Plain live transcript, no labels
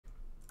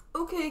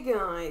Okay,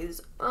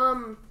 guys.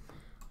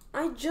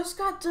 I just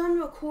got done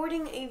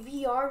recording a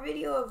VR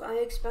video of I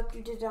Expect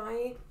You to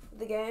Die,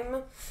 the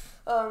game.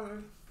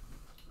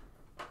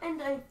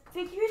 And I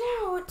figured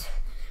out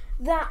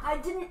that I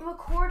didn't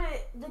record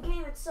the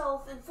game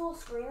itself in full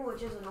screen,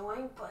 which is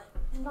annoying, but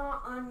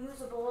not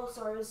unusable,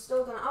 so I was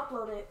still gonna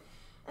upload it.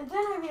 And then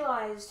I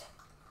realized,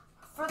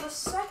 for the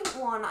second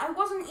one, I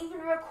wasn't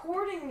even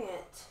recording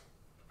it.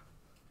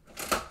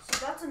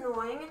 So that's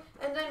annoying.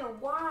 And then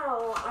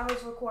while I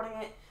was recording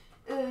it,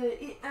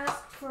 it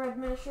asked for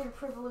administrative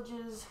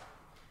privileges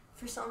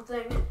for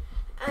something,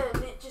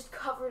 and it just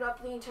covered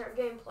up the entire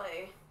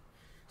gameplay.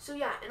 So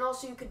yeah, and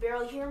also you could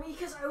barely hear me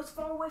because I was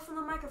far away from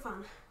the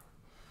microphone.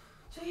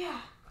 So yeah,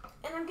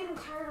 and I'm getting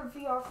tired of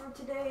VR for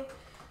today,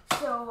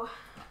 so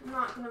I'm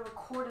not going to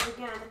record it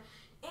again.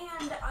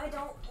 And I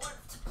don't want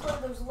to play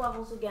those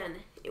levels again.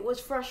 It was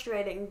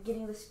frustrating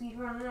getting the speed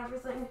run and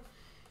everything.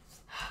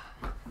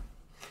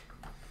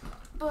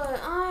 But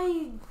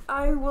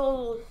I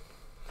will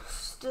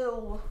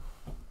still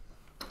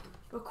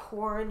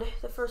record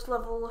the first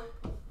level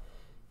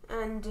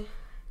and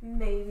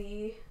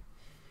maybe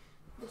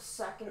the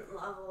second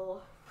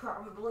level.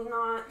 Probably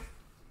not.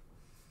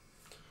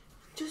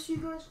 Just you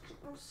guys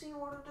can see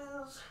what it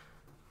is.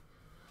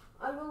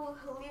 I will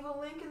leave a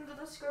link in the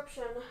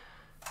description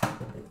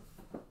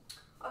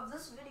of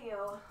this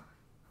video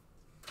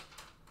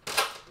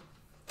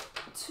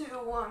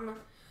to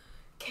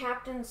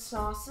Captain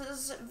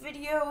Sauce's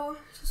video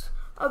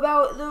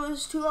about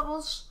those two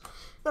levels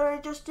that I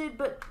just did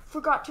but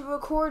forgot to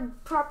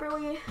record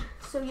properly.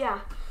 So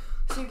yeah,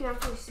 so you can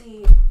actually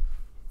see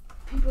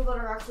people that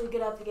are actually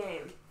good at the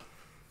game.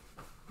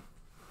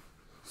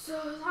 So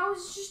that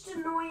was just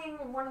annoying.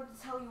 I wanted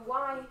to tell you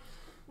why.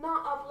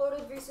 Not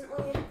uploaded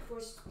recently,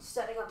 was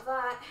setting up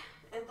that,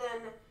 and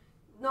then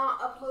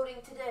not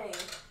uploading today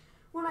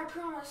when I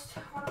promised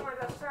one of my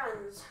best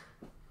friends,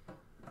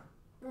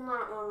 well,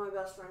 not one of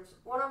my best friends,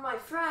 one of my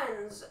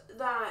friends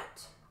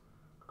that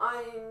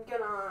I'm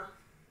gonna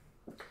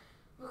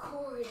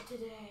record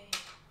today.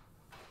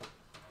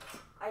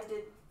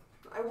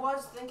 I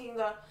was thinking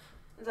that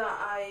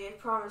I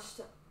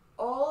promised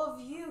all of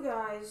you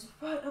guys,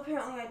 but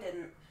apparently I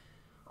didn't.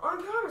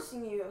 I'm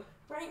promising you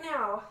right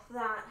now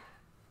that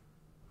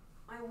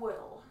I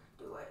will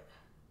do it.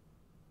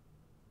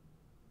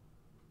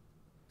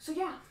 So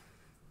yeah.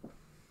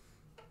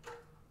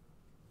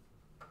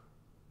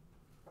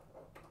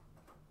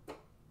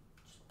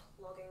 Just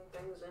plugging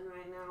things in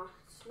right now.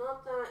 It's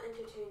not that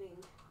entertaining.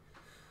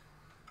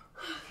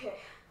 Okay.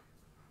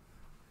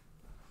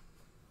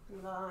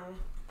 Bye.